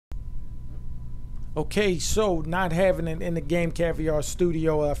Okay, so not having it in the Game Caviar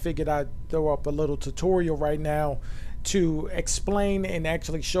studio, I figured I'd throw up a little tutorial right now to explain and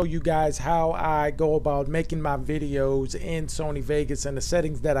actually show you guys how I go about making my videos in Sony Vegas and the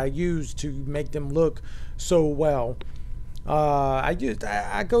settings that I use to make them look so well. I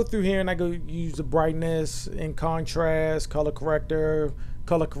go through here and I go use the brightness and contrast, color corrector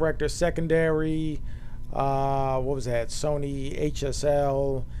secondary, what was that, Sony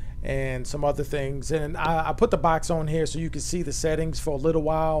HSL, and some other things, and I put the box on here so you can see the settings for a little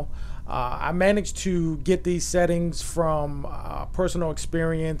while. I managed to get these settings from personal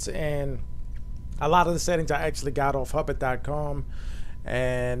experience, and a lot of the settings I actually got off Hubbard.com,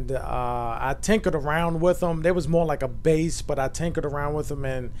 and I tinkered around with them. There was more like a base, but I tinkered around with them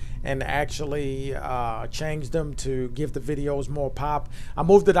and actually changed them to give the videos more pop. I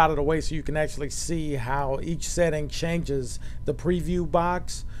moved it out of the way so you can actually see how each setting changes the preview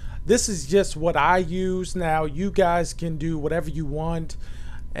box. This is just what I use. Now you guys can do whatever you want.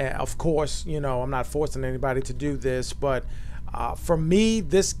 Of course, you know, I'm not forcing anybody to do this, but for me,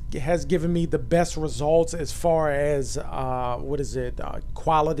 this has given me the best results as far as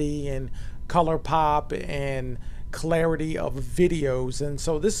quality and color pop and clarity of videos. And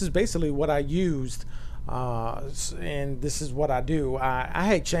so this is basically what I used, and this is what I do. I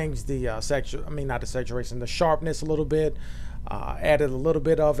had changed the the sharpness a little bit, added a little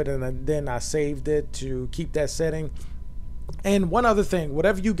bit of it, and then I saved it to keep that setting. And one other thing,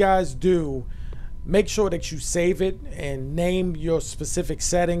 whatever you guys do, make sure that you save it and name your specific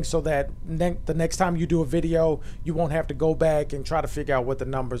settings so that the next time you do a video, you won't have to go back and try to figure out what the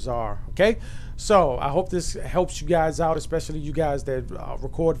numbers are. Okay, so I hope this helps you guys out, especially you guys that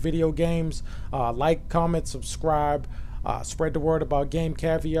record video games. Like, comment, subscribe, spread the word about Game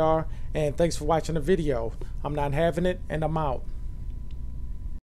Caviar, and thanks for watching the video. I'm not having it, and I'm out.